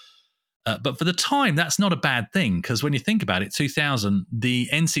out. But for the time, that's not a bad thing, because when you think about it, 2000, the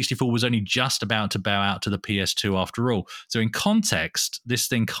N64 was only just about to bow out to the PS2 after all. So in context, this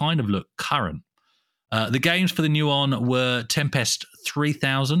thing kind of looked current. The games for the Nuon were Tempest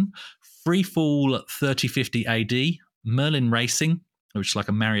 3000, Freefall 3050 AD, Merlin Racing, which is like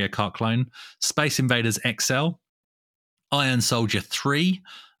a Mario Kart clone, Space Invaders XL, Iron Soldier 3,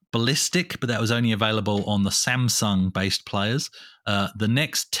 Ballistic, but that was only available on the Samsung-based players. The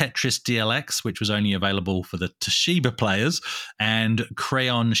next Tetris DLX, which was only available for the Toshiba players, and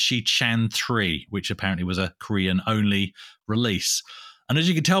Crayon Shi-Chan 3, which apparently was a Korean-only release. And as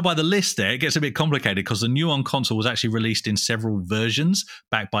you can tell by the list there, it gets a bit complicated because the Nuon console was actually released in several versions,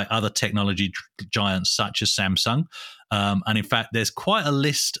 backed by other technology giants such as Samsung. And in fact, there's quite a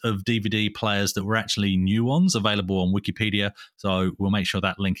list of DVD players that were actually Nuons available on Wikipedia. So we'll make sure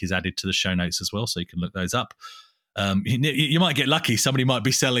that link is added to the show notes as well, so you can look those up. You might get lucky. Somebody might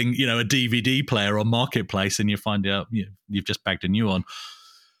be selling, a DVD player on Marketplace, and you find out you've just bagged a Nuon.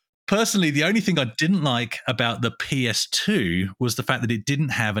 Personally, the only thing I didn't like about the PS2 was the fact that it didn't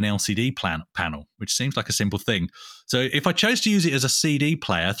have an LCD panel, which seems like a simple thing. So if I chose to use it as a CD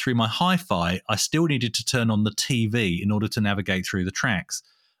player through my hi-fi, I still needed to turn on the TV in order to navigate through the tracks.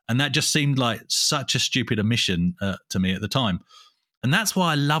 And that just seemed like such a stupid omission to me at the time. And that's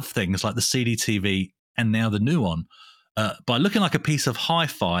why I love things like the CDTV and now the Nuon. By looking like a piece of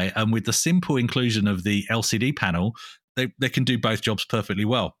hi-fi and with the simple inclusion of the LCD panel, they can do both jobs perfectly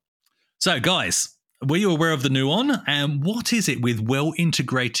well. So, guys, were you aware of the new one? And what is it with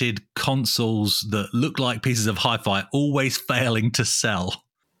well-integrated consoles that look like pieces of hi-fi always failing to sell?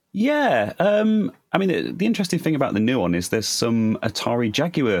 Yeah, I mean, the interesting thing about the new one is there's some Atari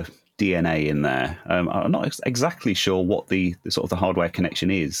Jaguar DNA in there. I'm not exactly sure what the sort of the hardware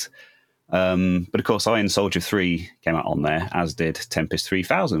connection is. But of course, Iron Soldier 3 came out on there, as did Tempest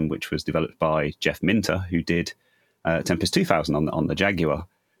 3000, which was developed by Jeff Minter, who did Tempest 2000 on the Jaguar.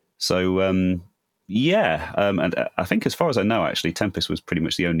 So, and I think as far as I know, actually, Tempest was pretty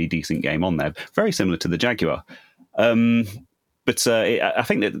much the only decent game on there. Very similar to the Jaguar. But I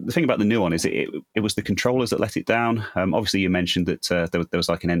think that the thing about the new one is it was the controllers that let it down. Obviously, you mentioned that there was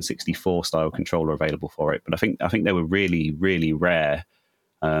like an N64 style controller available for it, but I think they were really, really rare.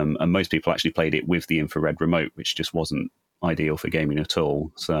 And most people actually played it with the infrared remote, which just wasn't ideal for gaming at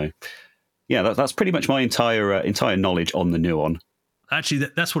all. So, yeah, that's pretty much my entire knowledge on the new one. Actually,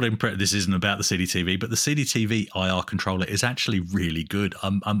 that's what this isn't about the CDTV, but the CDTV IR controller is actually really good.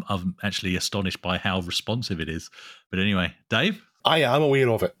 I'm actually astonished by how responsive it is. But anyway, Dave? I am aware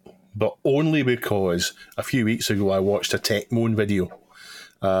of it, but only because a few weeks ago I watched a Techmoan video.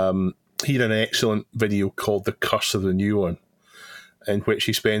 He had an excellent video called The Curse of the New One, in which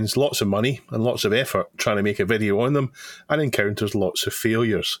he spends lots of money and lots of effort trying to make a video on them and encounters lots of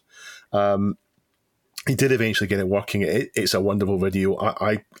failures. He did eventually get it working. It's a wonderful video.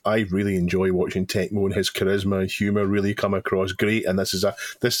 I really enjoy watching Techmoan. His charisma and humour really come across great. And this is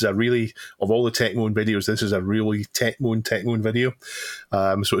a really, of all the Techmoan videos, this is a really Techmoan video.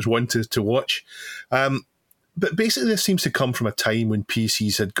 So it's one to watch. But basically, this seems to come from a time when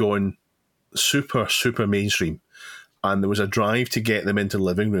PCs had gone super, super mainstream. And there was a drive to get them into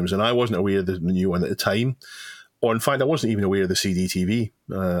living rooms. And I wasn't aware of the new one at the time. Or in fact, I wasn't even aware of the CDTV.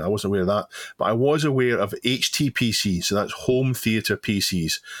 I wasn't aware of that. But I was aware of HTPCs, so that's home theatre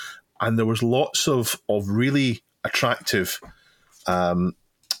PCs. And there was lots of really attractive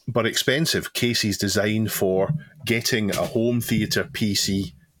but expensive cases designed for getting a home theatre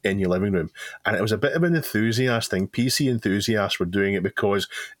PC in your living room. And it was a bit of an enthusiast thing. PC enthusiasts were doing it because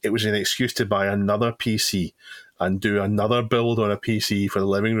it was an excuse to buy another PC and do another build on a PC for the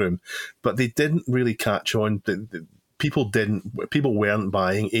living room. But they didn't really catch on. People weren't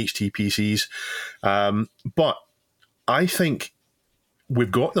buying HTPCs. But I think we've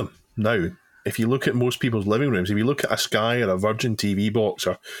got them now. If you look at most people's living rooms, if you look at a Sky or a Virgin TV box,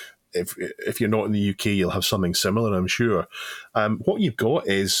 or if you're not in the UK, you'll have something similar, I'm sure. What you've got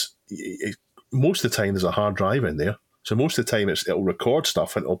is, most of the time, there's a hard drive in there. So most of the time, it'll record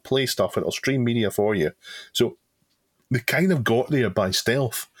stuff, and it'll play stuff, and it'll stream media for you. So they kind of got there by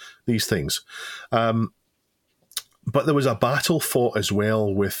stealth, these things. But there was a battle fought as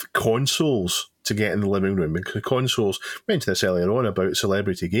well with consoles to get in the living room. Because consoles, we mentioned this earlier on about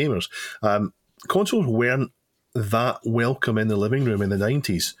celebrity gamers. Consoles weren't that welcome in the living room in the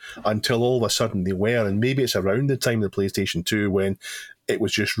 90s until all of a sudden they were. And maybe it's around the time of the PlayStation 2 when it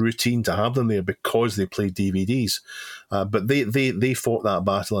was just routine to have them there because they played DVDs. But they fought that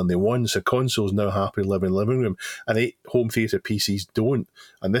battle and they won. So consoles now happily live in the living room, and home theatre PCs don't.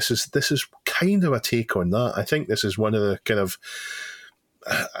 And this is kind of a take on that. I think this is one of the kind of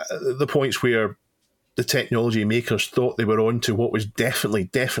the points where the technology makers thought they were on to what was definitely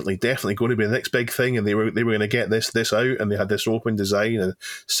going to be the next big thing, and they were going to get this out, and they had this open design and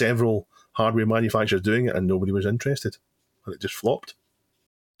several hardware manufacturers doing it, and nobody was interested, and it just flopped.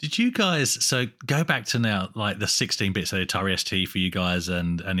 Did you guys, so go back to now, like the 16-bit, so Atari ST for you guys,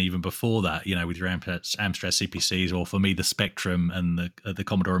 and even before that, you know, with your Amstrad CPCs, or for me, the Spectrum and the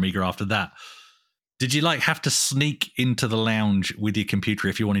Commodore Amiga after that. Did you have to sneak into the lounge with your computer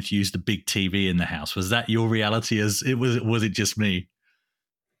if you wanted to use the big TV in the house? Was that your reality? Was it just me?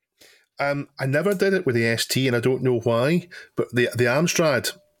 I never did it with the ST, and I don't know why. But the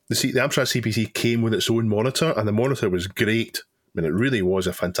Amstrad, the Amstrad CPC came with its own monitor, and the monitor was great. I mean, it really was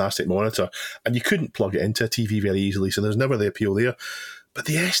a fantastic monitor, and you couldn't plug it into a TV very easily, so there's never the appeal there. But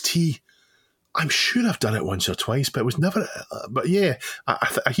the ST, I'm sure I've done it once or twice, but it was never. But yeah,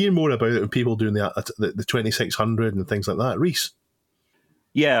 I hear more about it when people doing the 2600 and things like that. Reese?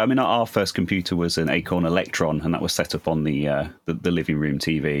 Yeah, I mean, our first computer was an Acorn Electron, and that was set up on the living room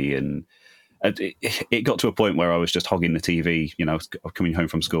TV, and it got to a point where I was just hogging the TV. You know, I was coming home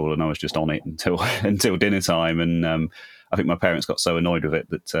from school, and I was just on it until dinner time, and I think my parents got so annoyed with it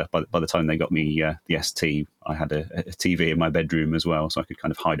that by the time they got me the ST, I had a TV in my bedroom as well, so I could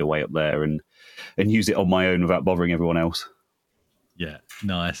kind of hide away up there and use it on my own without bothering everyone else. Yeah,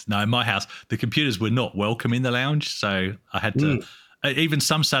 nice. No, in my house, the computers were not welcome in the lounge, so I had to even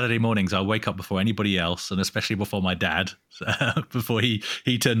some Saturday mornings, I wake up before anybody else, and especially before my dad, before he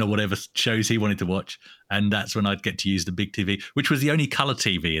turned on whatever shows he wanted to watch, and that's when I'd get to use the big TV, which was the only color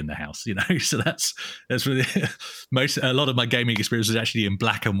TV in the house, you know. So that's really a lot of my gaming experience was actually in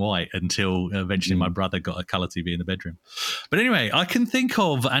black and white until eventually my brother got a color TV in the bedroom. But anyway, I can think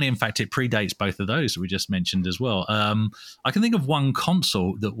of, and in fact, it predates both of those that we just mentioned as well. I can think of one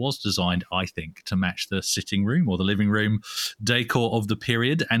console that was designed, I think, to match the sitting room or the living room decor of the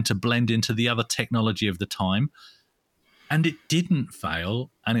period and to blend into the other technology of the time. And it didn't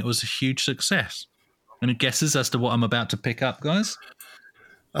fail, and it was a huge success. Any guesses as to what I'm about to pick up, guys?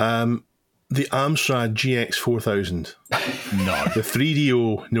 The Amstrad GX 4000. No. The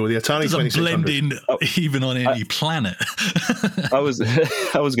 3DO. No, the Atari 2600. Doesn't blend in even on any planet. I was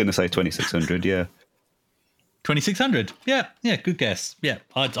going to say 2600, yeah. 2600. Yeah, good guess. Yeah,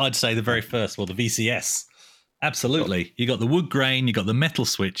 I'd say the very first, well, the VCS. Absolutely. You got the wood grain, you got the metal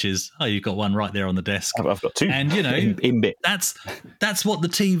switches. Oh, you've got one right there on the desk. I've got two. And, you know, in bit. that's what the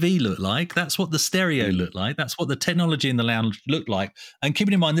TV looked like. That's what the stereo looked like. That's what the technology in the lounge looked like. And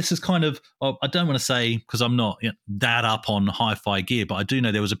keeping in mind, this is kind of, well, I don't want to say, because I'm not that up on hi-fi gear, but I do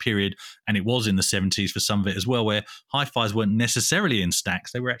know there was a period, and it was in the 70s for some of it as well, where hi-fis weren't necessarily in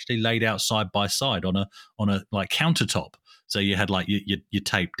stacks. They were actually laid out side by side on a like countertop. So you had like your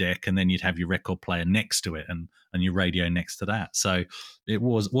tape deck, and then you'd have your record player next to it, and your radio next to that. So it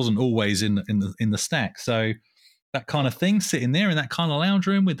wasn't always in the stack. So that kind of thing, sitting there in that kind of lounge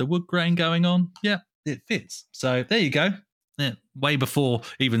room with the wood grain going on, yeah, it fits. So there you go. Yeah, way before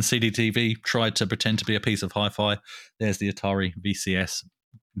even CDTV tried to pretend to be a piece of hi-fi. There's the Atari VCS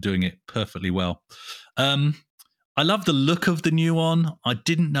doing it perfectly well. I love the look of the new one. I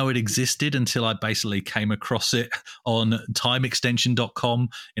didn't know it existed until I basically came across it on timeextension.com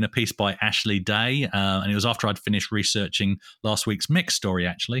in a piece by Ashley Day. And it was after I'd finished researching last week's mech story,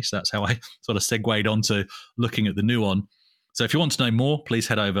 actually. So that's how I sort of segued onto looking at the new one. So if you want to know more, please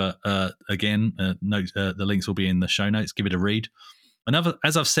head over again. The links will be in the show notes. Give it a read.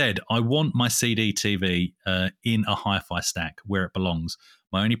 As I've said, I want my CD TV in a hi-fi stack where it belongs.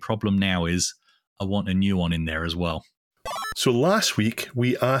 My only problem now is I want a new one in there as well. So last week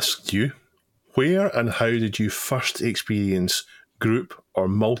we asked you, where and how did you first experience group or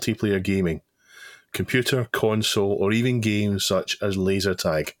multiplayer gaming? Computer, console, or even games such as laser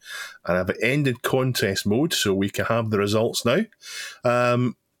tag. And I've ended contest mode, so we can have the results now.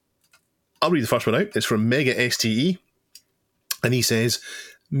 I'll read the first one out. It's from Mega STE. And he says,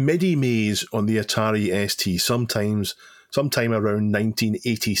 MIDI Maze on the Atari ST, sometime around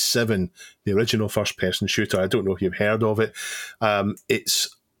 1987, the original first-person shooter. I don't know if you've heard of it. It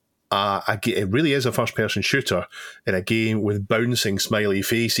really is a first-person shooter in a game with bouncing smiley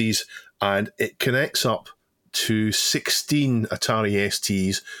faces, and it connects up to 16 Atari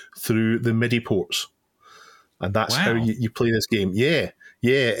STs through the MIDI ports. And that's how you play this game. Yeah,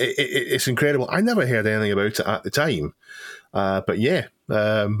 it's incredible. I never heard anything about it at the time. But yeah,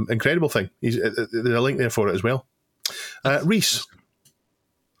 incredible thing. There's a link there for it as well. Reese,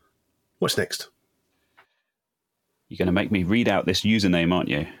 what's next? You're going to make me read out this username, aren't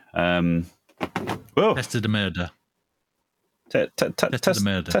you? Testa de Murder.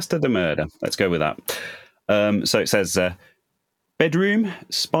 Testa de Murder. Let's go with that. So it says, bedroom,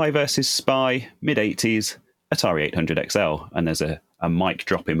 Spy versus Spy, mid-80s, Atari 800 XL. And there's a mic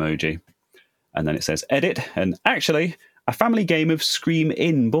drop emoji. And then it says, edit, and actually, a family game of Scream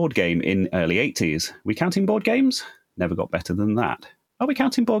In board game in early 80s. We counting board games? Never got better than that. Are we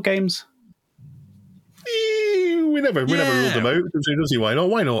counting board games? We never ruled them out. Don't see why not.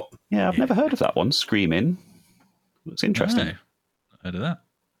 Why not? Yeah, I've never heard of that one. Scream In. Looks interesting. No, heard of that.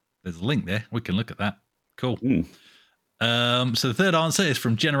 There's a link there. We can look at that. Cool. So the third answer is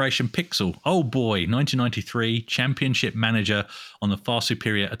from Generation Pixel. Oh boy, 1993 Championship Manager on the far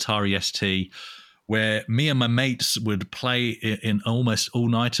superior Atari ST, where me and my mates would play in almost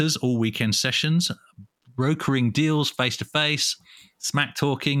all-nighters, all weekend sessions, brokering deals face-to-face,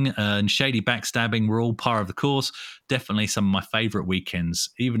 smack-talking and shady backstabbing were all par of the course. Definitely some of my favourite weekends,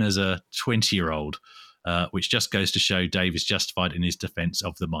 even as a 20-year-old, which just goes to show Dave is justified in his defence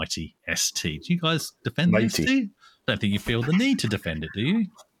of the mighty ST. Do you guys defend the ST? Don't think you feel the need to defend it, do you?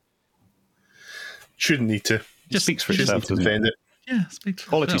 Shouldn't need to. Just speaks for itself, doesn't defend it? Yeah, speaks for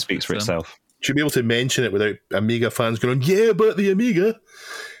Quality itself. speaks for itself. Should be able to mention it without Amiga fans going, yeah, but the Amiga.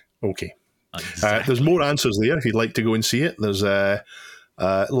 Okay. Exactly. There's more answers there if you'd like to go and see it. There's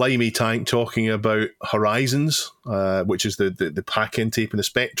Limey Tank talking about Horizons, which is the pack-in tape in the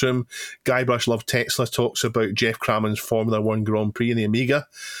Spectrum. Guybrush Love Tesla talks about Jeff Crammond's Formula One Grand Prix in the Amiga.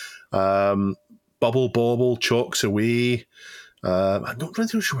 Bubble Bobble chalks away. I'm not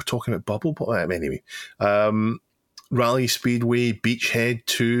really sure we're talking about Bubble, but anyway. Rally Speedway, Beachhead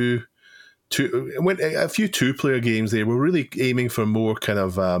 2. A few 2-player games there. We're really aiming for more kind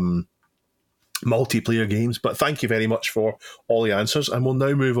of multiplayer games, but thank you very much for all the answers. And we'll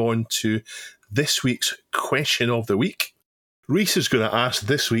now move on to this week's question of the week. Reese is going to ask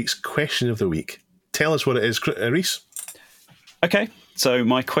this week's question of the week. Tell us what it is, Reese. Okay, so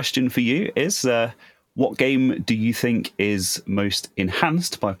my question for you is, what game do you think is most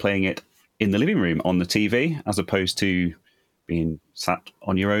enhanced by playing it in the living room on the TV as opposed to being sat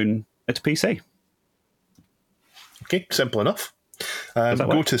on your own at a PC? Okay, simple enough.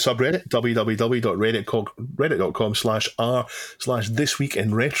 Go to the subreddit,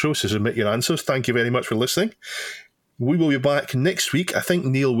 www.reddit.com/r/thisweekinretro to submit your answers. Thank you very much for listening. We will be back next week. I think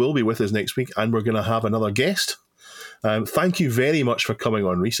Neil will be with us next week, and we're going to have another guest. Thank you very much for coming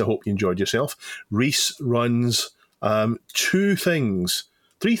on, Reese. I hope you enjoyed yourself. Reese runs 3 things,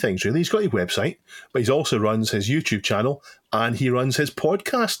 really. He's got his website, but he also runs his YouTube channel, and he runs his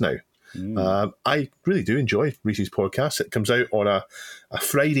podcast now. I really do enjoy Reese's podcast. It comes out on a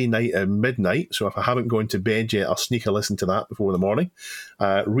Friday night at midnight, so if I haven't gone to bed yet, I'll sneak a listen to that before the morning.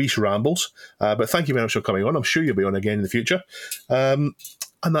 Reese Rambles. But thank you very much for coming on. I'm sure you'll be on again in the future. And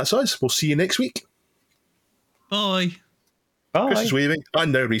that's us. We'll see you next week. Bye. Chris is waving,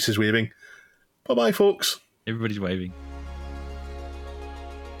 and now Reese is waving. Bye-bye, folks. Everybody's waving.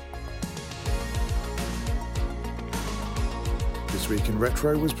 This Week in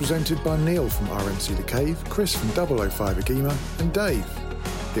Retro was presented by Neil from RMC The Cave, Chris from 005 Agema, and Dave.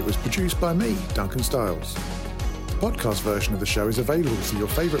 It was produced by me, Duncan Stiles. The podcast version of the show is available through your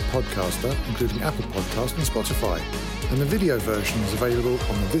favourite podcaster, including Apple Podcasts and Spotify, and the video version is available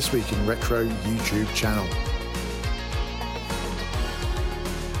on the This Week in Retro YouTube channel.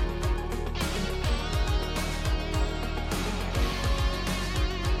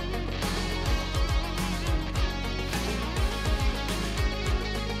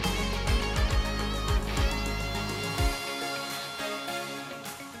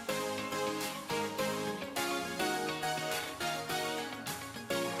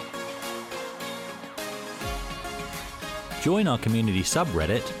 Join our community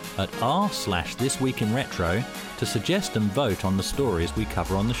subreddit at r/thisweekinretro to suggest and vote on the stories we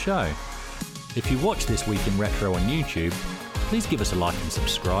cover on the show. If you watch This Week in Retro on YouTube, please give us a like and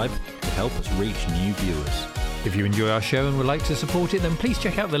subscribe to help us reach new viewers. If you enjoy our show and would like to support it, then please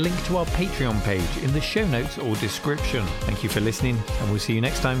check out the link to our Patreon page in the show notes or description. Thank you for listening, and we'll see you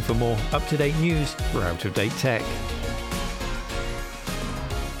next time for more up-to-date news for out-of-date tech.